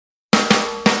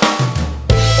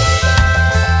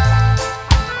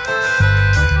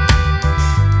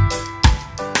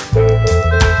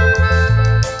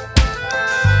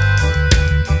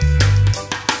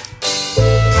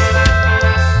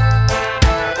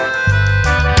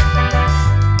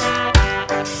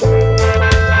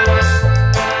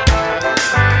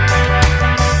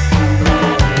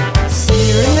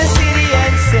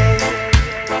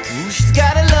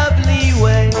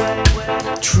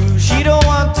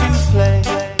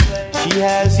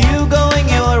has you going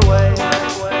your way.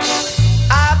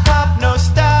 I pop no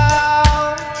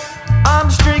style, I'm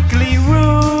strictly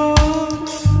rude.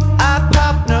 I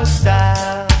pop no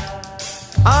style,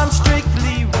 I'm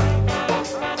strictly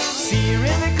rude. See you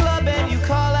in the club and you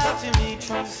call out to me.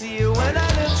 See you when I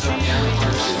look treat.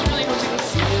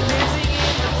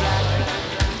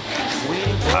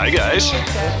 Hi guys.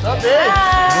 What's up, dude?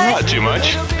 Not too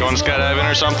much. Going skydiving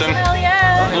or something? Hell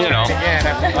yeah. You know.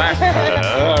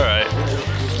 Alright.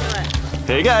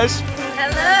 Hey guys.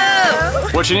 Hello.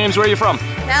 What's your names? Where are you from?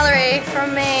 Malorie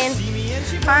from Maine.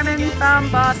 Carmen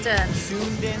from Boston.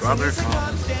 Robert from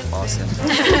Boston.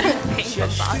 From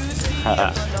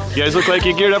Boston. You guys look like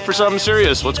you geared up for something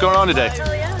serious. What's going on today?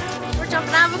 Hell yeah. We're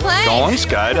jumping out of a plane. Going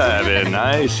skydiving.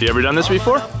 Nice. You ever done this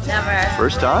before? Never.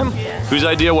 First time? Yeah. Whose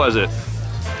idea was it?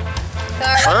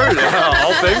 Hers.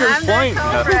 All fingers point.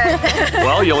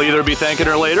 Well, you'll either be thanking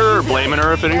her later or blaming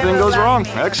her if anything goes wrong.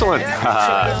 Excellent. All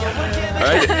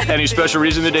right. Any special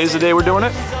reason today's the day we're doing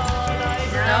it?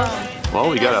 No. Well,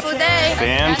 we got a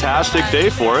fantastic day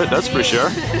for it, that's for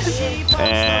sure.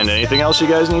 And anything else you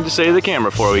guys need to say to the camera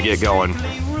before we get going?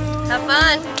 Have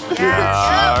fun.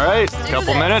 All right.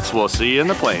 Couple minutes. We'll see you in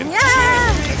the plane. Yeah.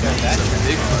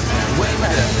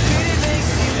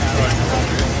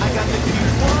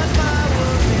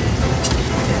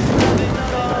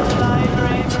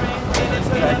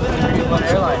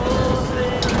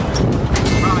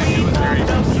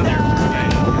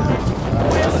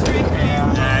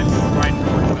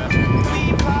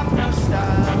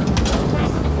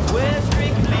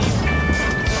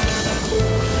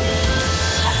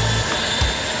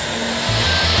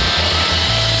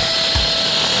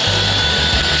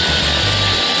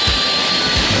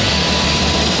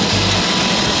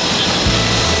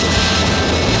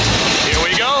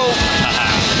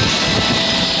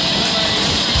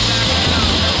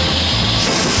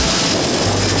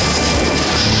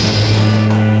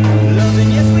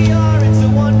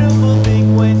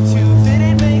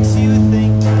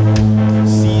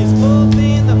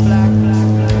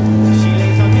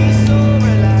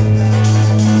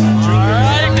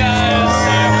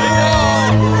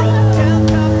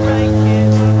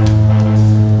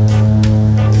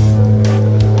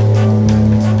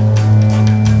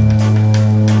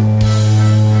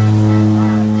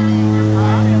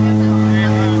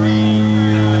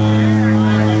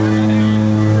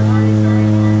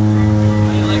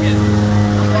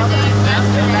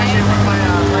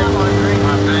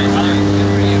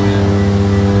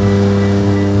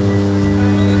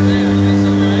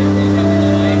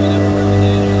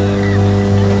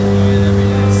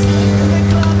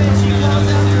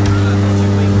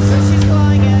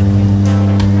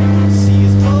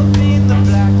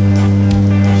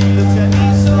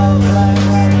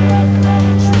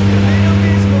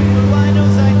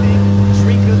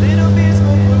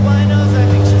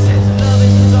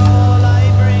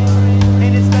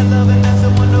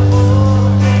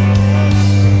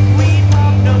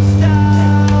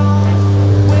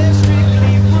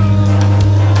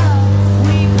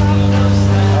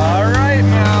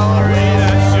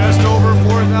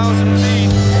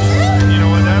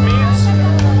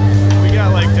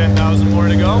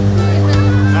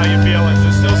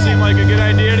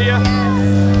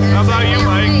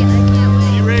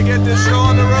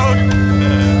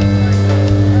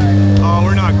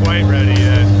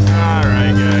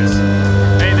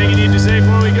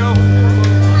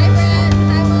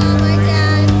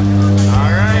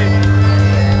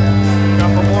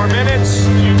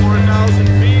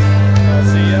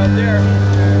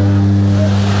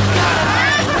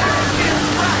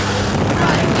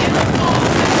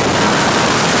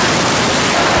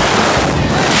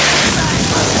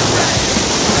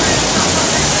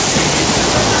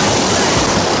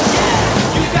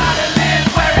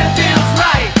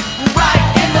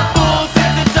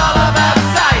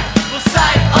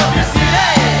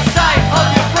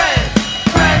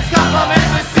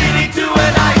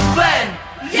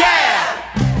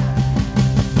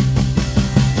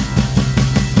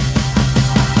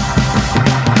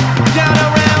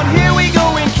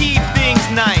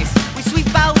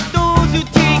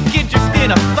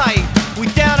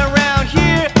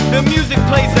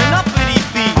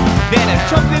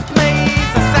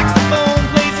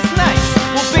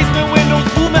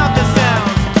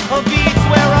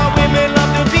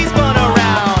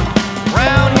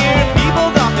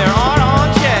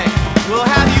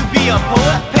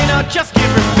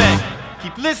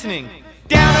 listening.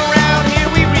 Down around here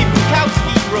we read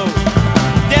Bukowski Road.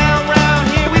 Down around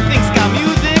here we think ska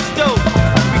music's dope.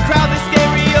 We crowd the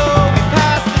stereo, we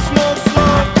pass the smoke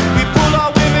slow. We pull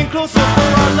our women closer for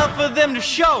our love for them. them to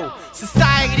show.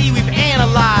 Society we've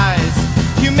analyzed,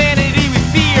 humanity we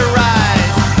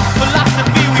theorized,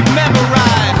 philosophy we've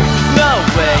memorized. No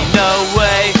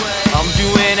way, I'm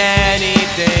doing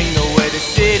anything the way the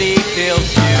city feels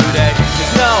today.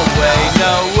 There's no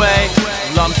way,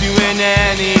 I'm doing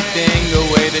anything the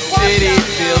way the city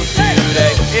feels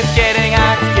today. It's getting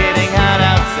hot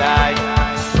outside.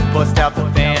 Bust out the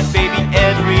fan, baby,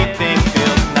 everything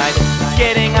feels nice. It's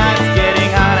getting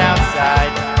hot outside.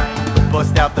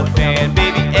 Bust out the fan,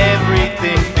 baby,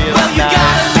 everything feels nice. Well, you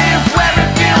gotta live where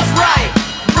it feels right.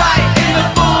 Right in the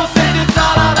full sense, it's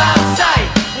all about sight.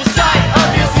 Well, sight of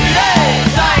your city,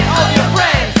 sight of your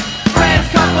friends. Friends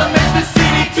complement the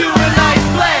city to a nice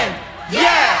blend.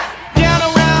 Yeah! Down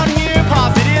around here,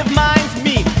 positive minds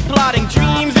meet, plotting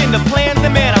dreams into plans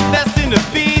that manifest into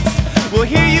beats. Well,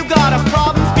 here you got a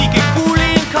problem, speaking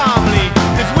coolly and calmly,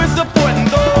 'cause we're supporting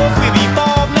those with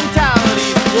evolved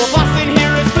mentalities. Well, Boston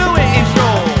here is fluent in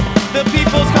control. The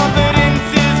people's confidence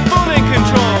is full in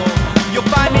control. You'll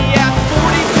find me at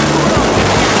 42.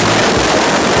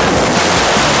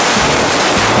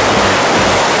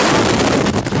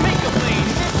 Make a plane,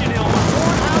 mission hill,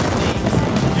 or house needs.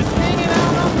 Just hanging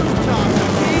out on rooftops,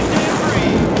 engaged and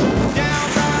free. Down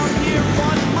round here,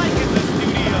 one mic is a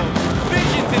studio.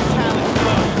 Visions and talents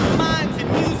grow, minds and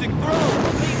music grow.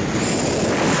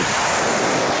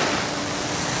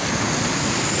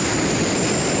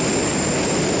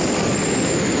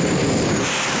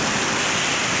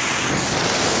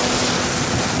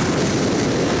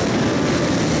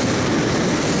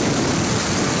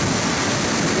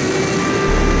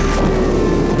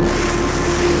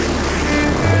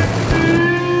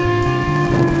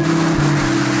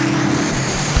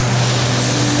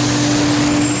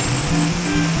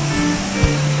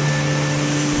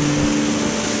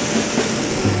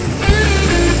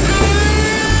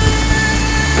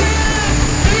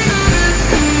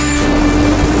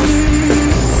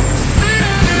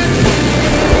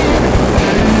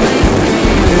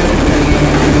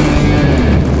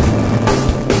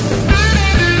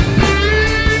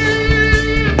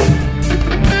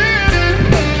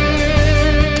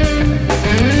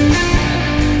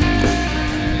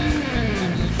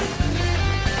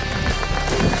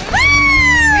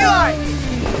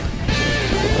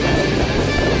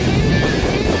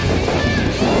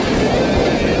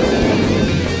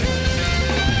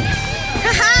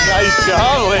 Nice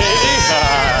job, lady.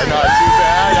 Not too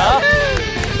bad, huh?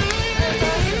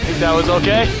 Think that was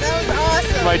okay? That was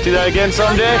awesome. Might do that again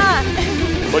someday?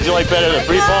 Yeah. What'd you like better, the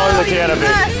free fall or the canopy? It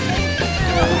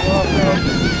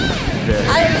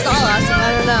was all awesome. I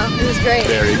don't know. It was great.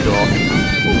 Very cool.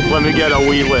 Let me get a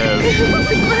we live.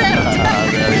 We lived.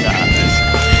 Very nice.